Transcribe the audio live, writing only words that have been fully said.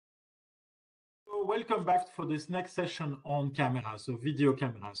So welcome back for this next session on cameras, so video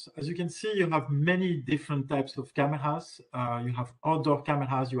cameras. As you can see, you have many different types of cameras. You have outdoor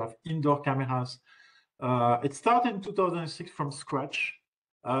cameras, you have indoor cameras. It started in 2006 from scratch.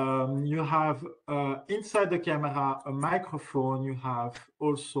 You have inside the camera a microphone. You have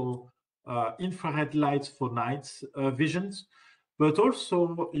also infrared lights for night visions, but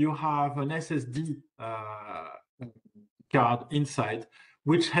also you have an SSD card inside,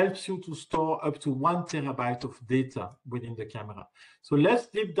 which helps you to store up to 1 terabyte of data within the camera. So let's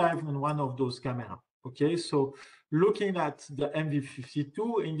deep dive on one of those cameras. Okay, so looking at the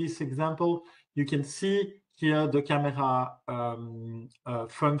MV52 in this example, you can see here the camera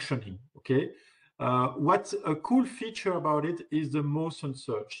functioning. Okay, what's a cool feature about it is the motion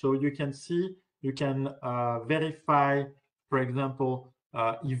search. So you can see, you can verify, for example,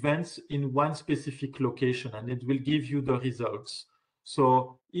 events in one specific location, and it will give you the results.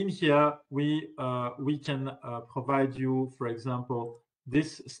 So in here, we can provide you, for example,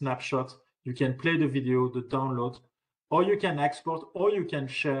 this snapshot. You can play the video, the download, or you can export, or you can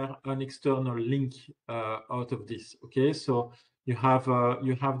share an external link out of this. Okay, so you have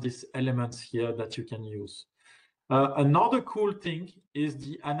these elements here that you can use. Another cool thing is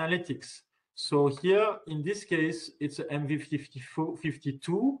the analytics. So here, in this case, it's an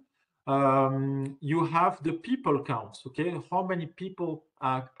MV52. You have the people counts, okay? How many people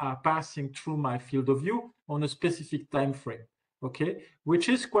are passing through my field of view on a specific time frame, okay? Which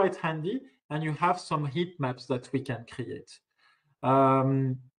is quite handy, and you have some heat maps that we can create.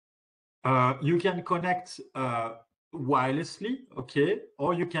 You can connect wirelessly, okay?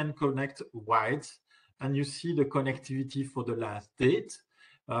 Or you can connect wired, and you see the connectivity for the last date,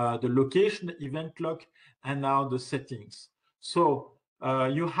 the location, event clock, and now the settings. So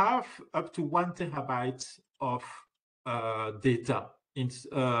you have up to 1 terabyte of data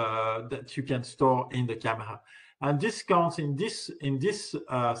that you can store in the camera, and this counts in this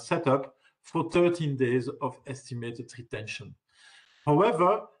setup for 13 days of estimated retention.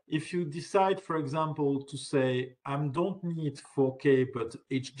 However, if you decide, for example, to say, I don't need 4K, but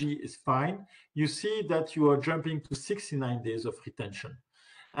HD is fine, you see that you are jumping to 69 days of retention.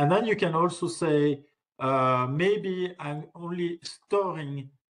 And then you can also say, maybe I'm only storing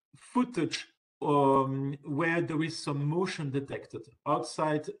footage where there is some motion detected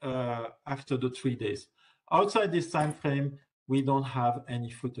outside after the 3 days. Outside this time frame, we don't have any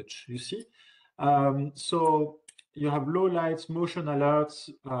footage, you see? So you have low lights, motion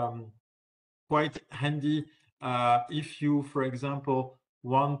alerts, quite handy if you, for example,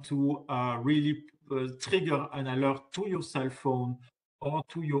 want to really trigger an alert to your cell phone or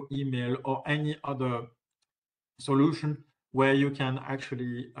to your email or any other solution where you can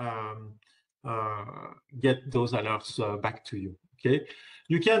actually get those alerts back to you, okay?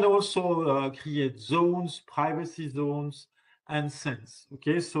 You can also create zones, privacy zones, and sense,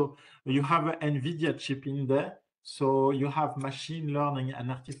 okay? So you have an NVIDIA chip in there. So you have machine learning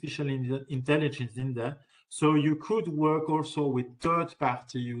and artificial intelligence in there. So you could work also with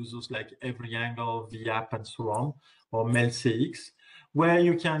third-party users like Every Angle, VApp, and so on, or MailCX, where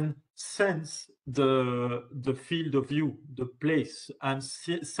you can sense the field of view, the place, and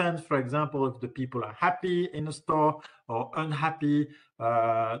sense, for example, if the people are happy in a store or unhappy,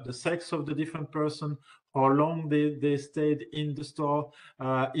 the sex of the different person, how long they stayed in the store,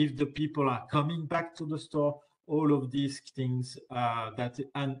 if the people are coming back to the store, all of these things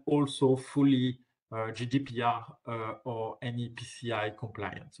and also fully GDPR or any PCI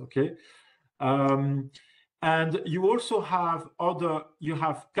compliance, okay? And you also have you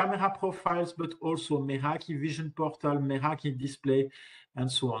have camera profiles, but also Meraki Vision Portal, Meraki Display,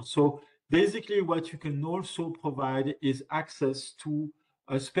 and so on. So basically what you can also provide is access to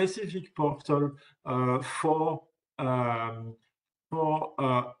a specific portal for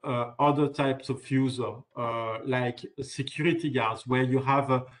other types of user, like security guards, where you have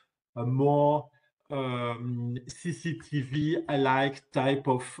a more CCTV-alike type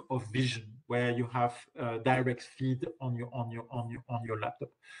of vision, where you have direct feed on your laptop,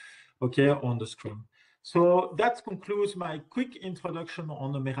 okay, on the screen. So that concludes my quick introduction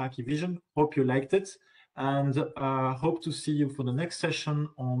on the Meraki Vision. Hope you liked it, and hope to see you for the next session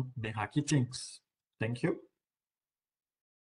on Meraki Things. Thank you.